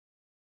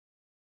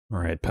All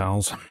right,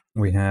 pals.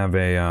 We have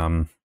a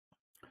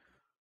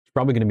it's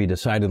probably going to be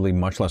decidedly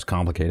much less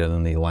complicated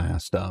than the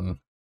last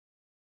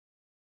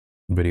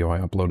video I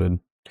uploaded.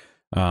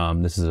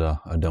 This is a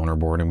donor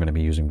board I'm going to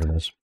be using for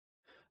this.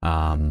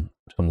 Some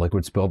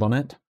liquid spilled on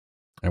it,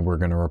 and we're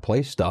going to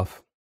replace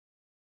stuff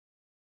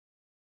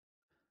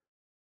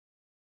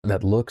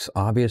that looks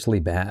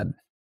obviously bad.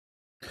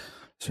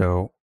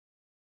 So,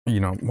 you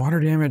know, water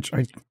damage,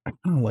 I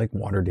kind of like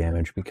water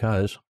damage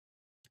because,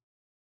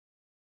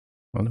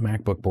 well, the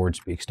MacBook board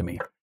speaks to me.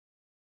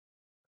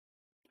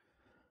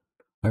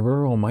 I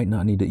very well might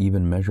not need to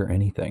even measure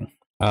anything.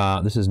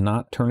 This is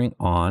not turning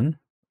on.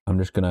 I'm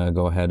just going to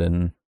go ahead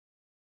and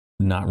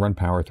not run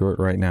power through it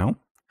right now.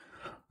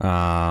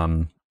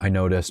 I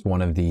noticed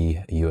one of the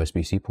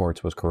USB-C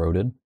ports was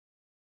corroded.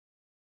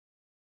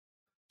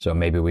 So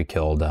maybe we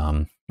killed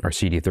our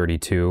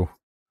CD32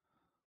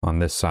 on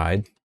this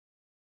side.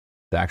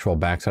 The actual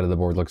back side of the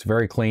board looks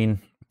very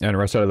clean. And the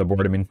rest side of the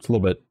board, I mean, it's a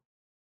little bit,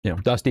 you know,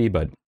 dusty,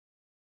 but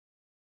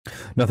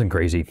nothing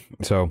crazy.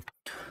 So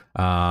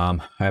I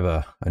have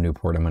a new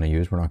port I'm going to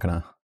use. We're not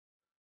going to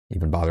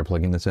even bother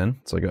plugging this in.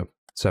 It's like a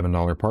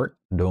 $7 part.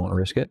 Don't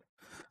risk it.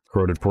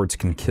 Corroded ports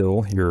can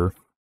kill your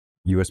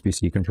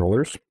USB-C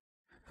controllers.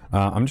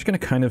 I'm just going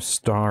to kind of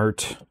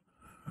start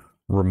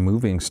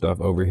removing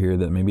stuff over here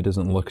that maybe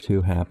doesn't look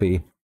too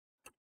happy.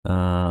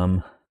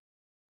 Could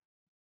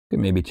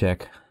maybe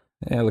check.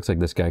 Yeah, it looks like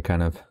this guy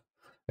kind of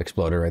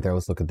exploded right there.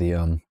 Let's look at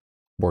the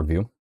board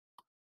view.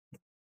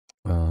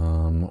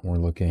 We're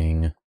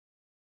looking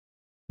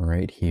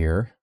right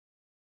here.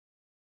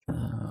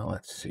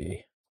 Let's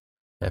see.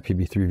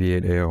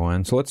 FPB3V8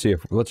 AON. So let's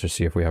just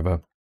see if we have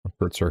a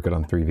short circuit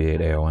on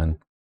 3V8 AON.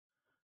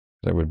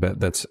 I would bet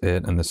that's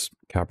it, and this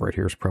cap right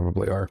here is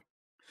probably our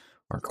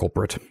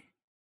culprit.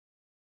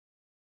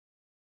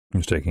 I'm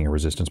just taking a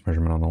resistance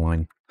measurement on the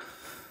line.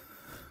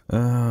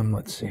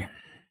 Let's see.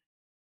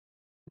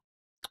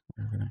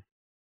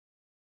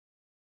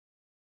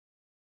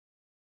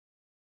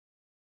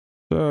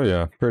 So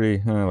yeah, pretty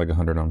like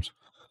 100 ohms.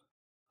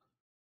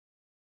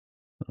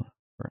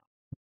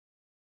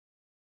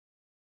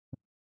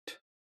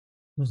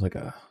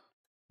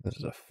 This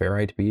is a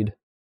ferrite bead.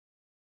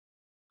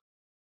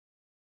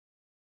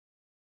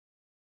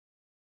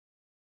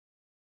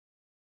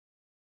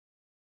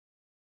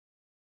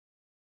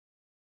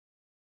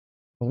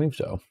 I believe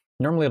so.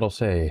 Normally it'll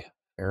say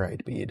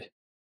ferrite bead.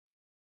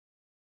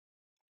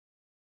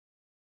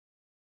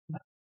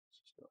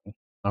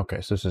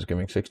 Okay, so this is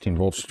giving 16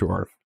 volts to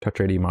our Touch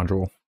ID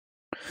module.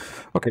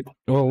 Okay,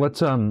 well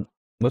let's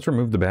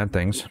remove the bad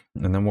things,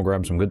 and then we'll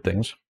grab some good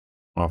things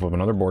off of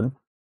another board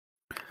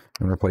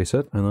and replace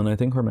it, and then I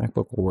think our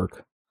MacBook will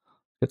work.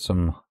 Get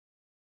some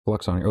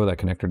flux on here. Oh, that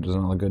connector does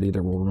not look good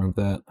either. We'll remove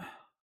that.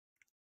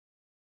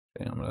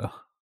 Okay, I'm gonna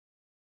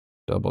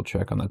double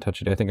check on that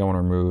Touch ID. I think I want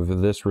to remove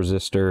this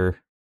resistor, a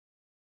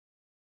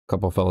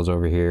couple fellows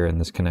over here, and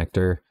this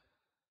connector.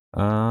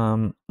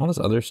 All this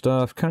other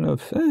stuff, kind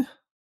of,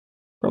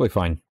 probably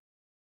fine.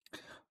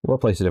 We'll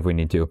replace it if we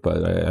need to,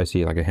 but I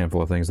see like a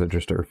handful of things that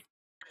just are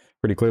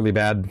pretty clearly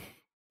bad.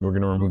 We're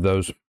going to remove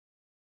those,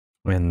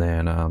 and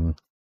then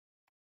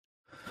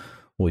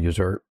we'll use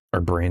our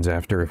brains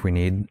after if we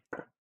need.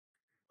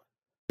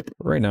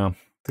 Right now, I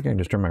think I can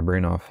just turn my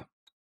brain off.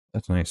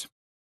 That's nice.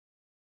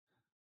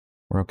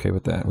 We're okay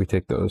with that. We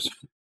take those.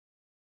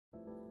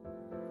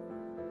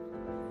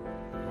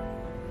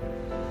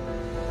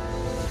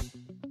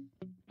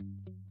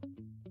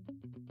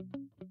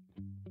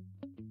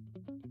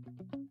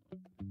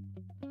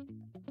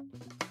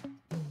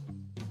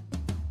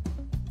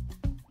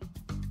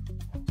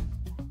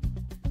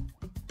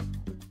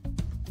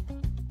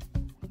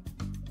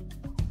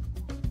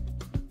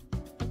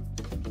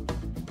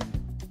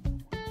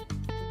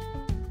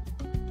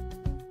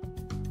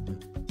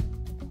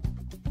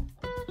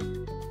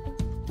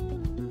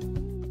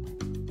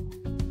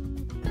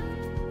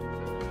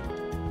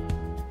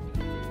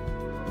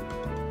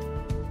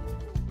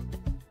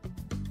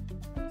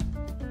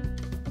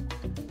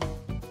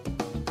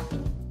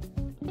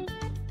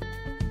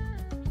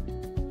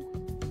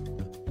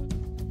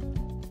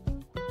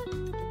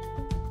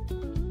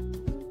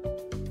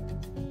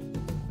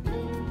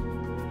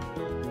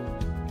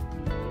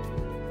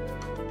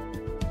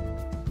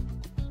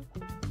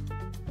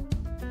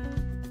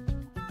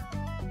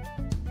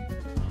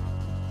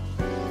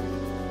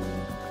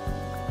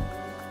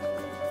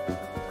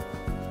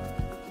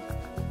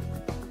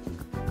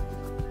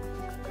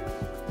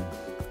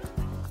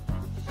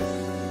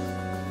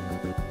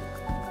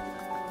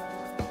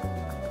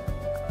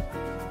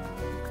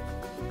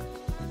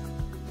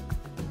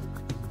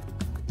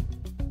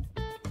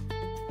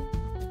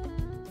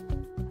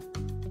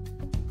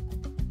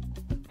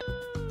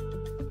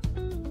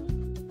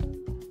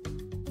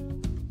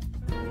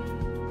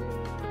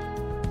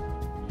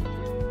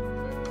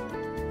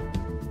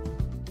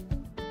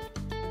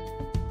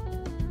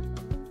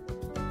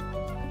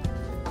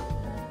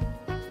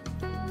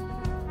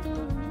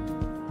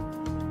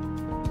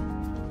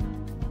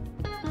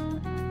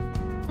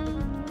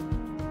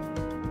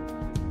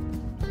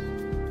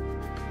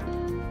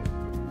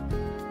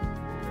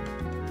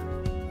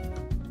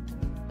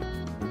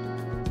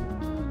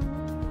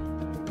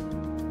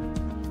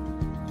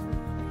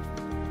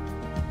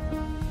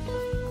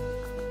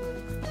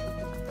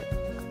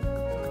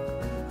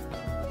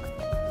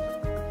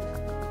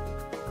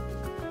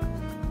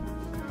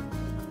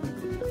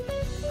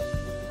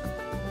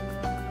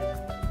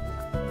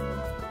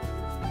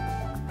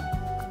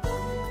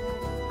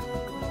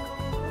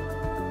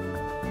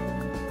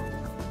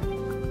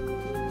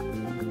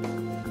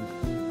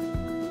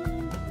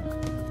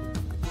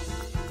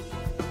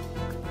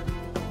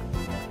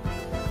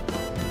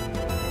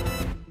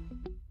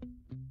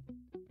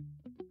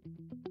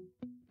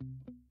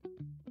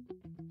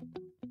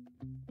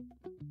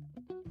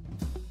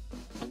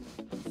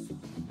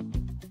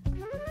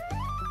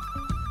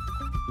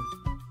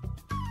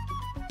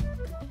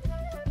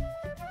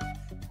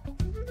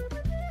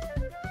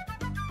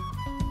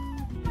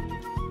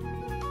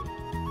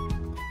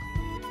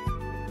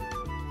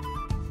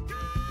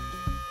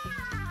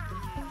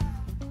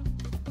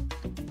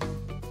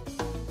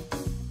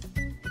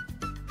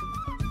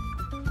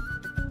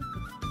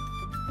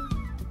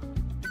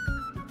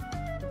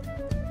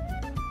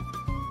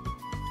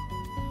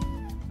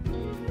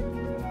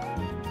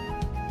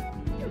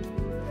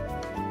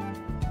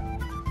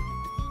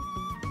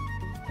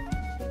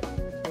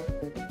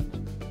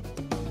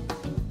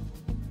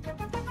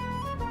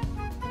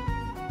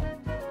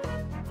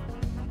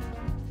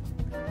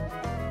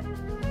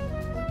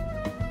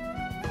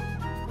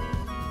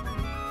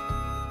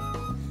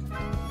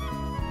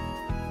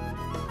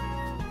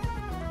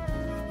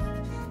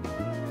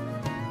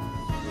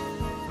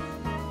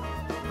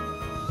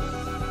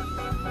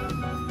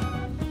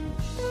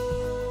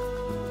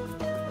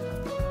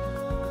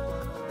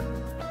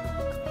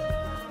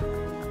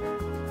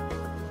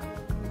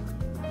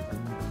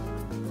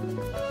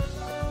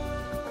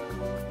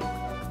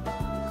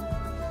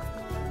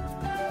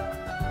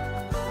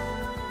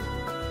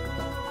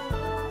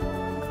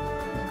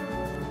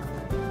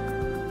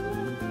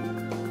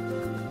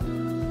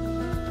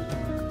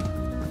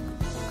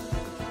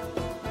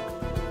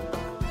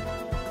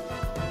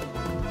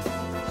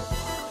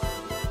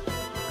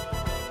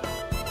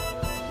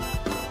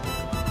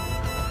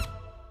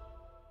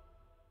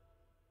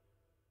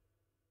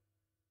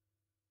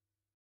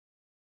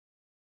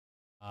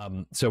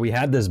 So we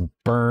had this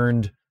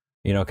burned,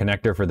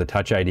 connector for the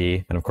Touch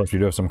ID, and of course we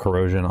do have some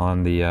corrosion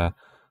on the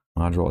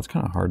module. It's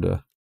kind of hard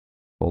to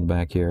fold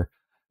back here.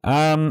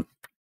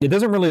 It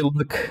doesn't really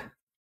look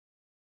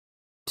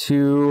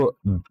too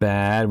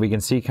bad. We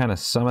can see kind of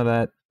some of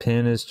that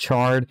pin is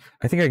charred.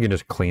 I think I can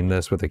just clean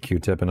this with a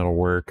Q-tip and it'll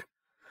work.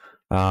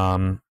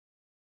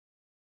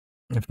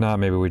 If not,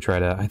 maybe we try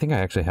to, I think I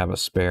actually have a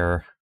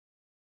spare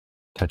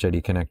Touch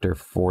ID connector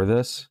for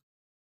this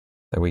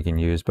that we can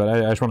use, but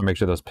I just want to make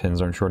sure those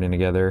pins aren't shorting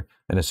together.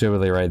 And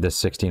assumedly, right, this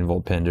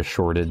 16-volt pin just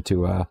shorted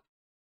to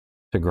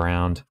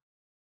ground.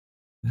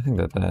 I think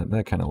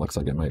that kind of looks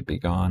like it might be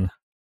gone.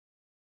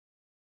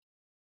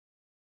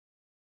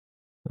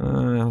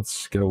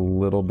 Let's get a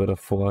little bit of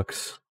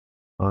flux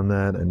on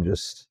that and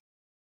just...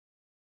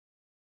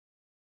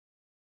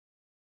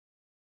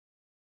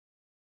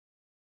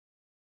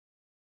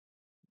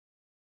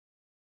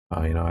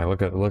 I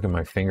look at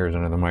my fingers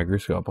under the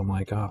microscope. I'm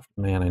like, oh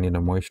man, I need to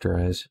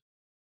moisturize.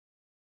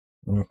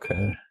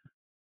 Okay.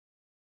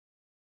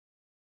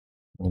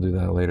 We'll do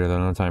that later. There's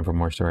no time for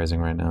moisturizing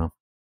right now.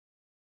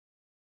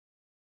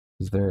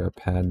 Is there a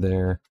pad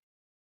there?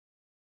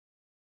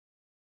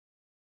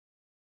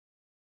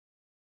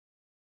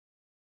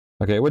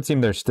 Okay, it would seem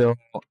there still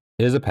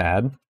is a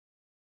pad.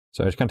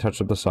 So I just kind of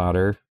touched up the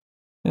solder.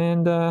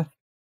 And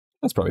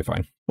that's probably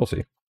fine. We'll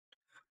see.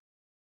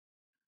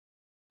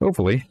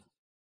 Hopefully.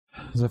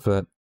 As if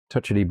that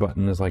Touch ID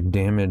button is like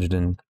damaged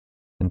and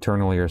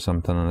internally or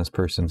something, and this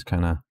person's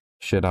kind of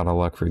shit out of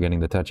luck for getting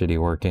the Touch ID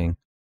working.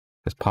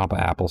 Because Papa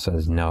Apple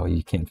says, no,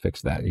 you can't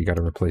fix that. You got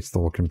to replace the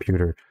whole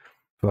computer.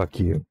 Fuck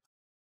you.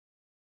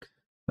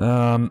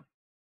 Yeah,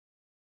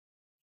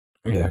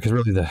 because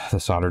really the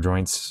solder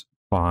joint's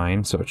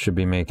fine, so it should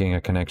be making a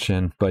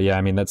connection. But yeah,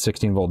 I mean, that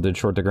 16 volt did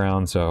short the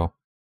ground, so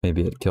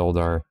maybe it killed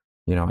our,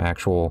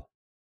 actual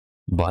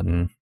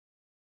button.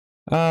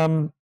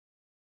 Probably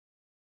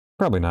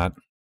not.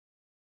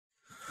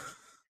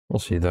 We'll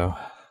see, though.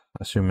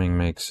 Assuming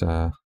makes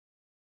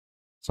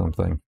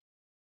something.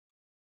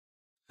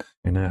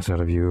 An ass out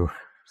of you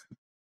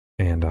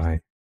and I.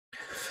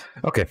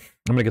 Okay,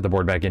 I'm gonna get the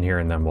board back in here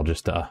and then we'll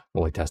just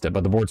fully test it.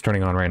 But the board's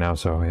turning on right now,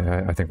 so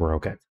I think we're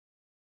okay.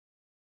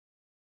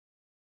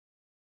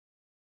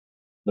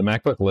 The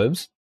MacBook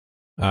lives.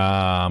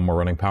 We're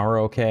running power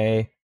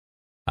okay.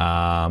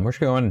 We're just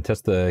going and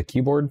test the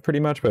keyboard pretty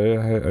much, but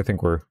I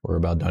think we're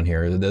about done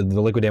here. The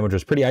liquid damage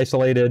was pretty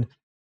isolated.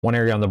 One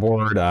area on the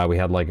board, we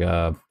had like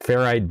a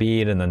ferrite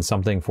bead and then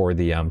something for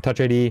the Touch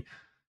ID.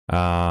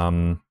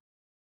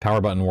 Power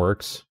button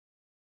works.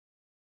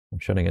 I'm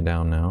shutting it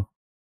down now.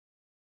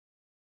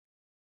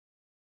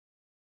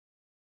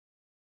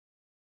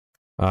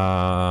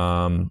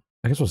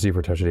 I guess we'll see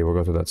for Touch ID. We'll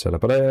go through that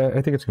setup, but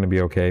I think it's going to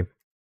be okay.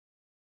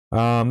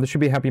 This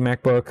should be a happy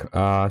MacBook.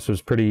 This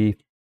was pretty,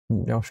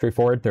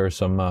 straightforward. There was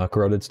some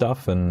corroded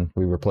stuff, and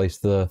we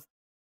replaced the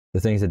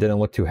things that didn't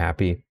look too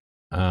happy.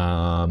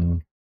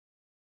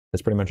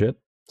 That's pretty much it.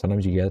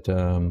 Sometimes you get,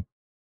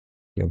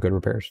 good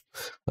repairs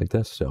like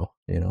this. So,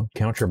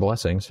 count your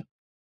blessings,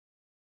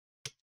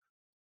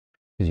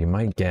 because you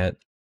might get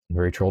a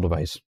very troll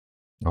device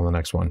on the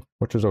next one,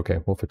 which is okay.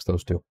 We'll fix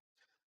those too.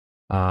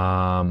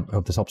 I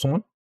hope this helps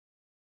someone.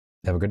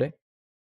 Have a good day.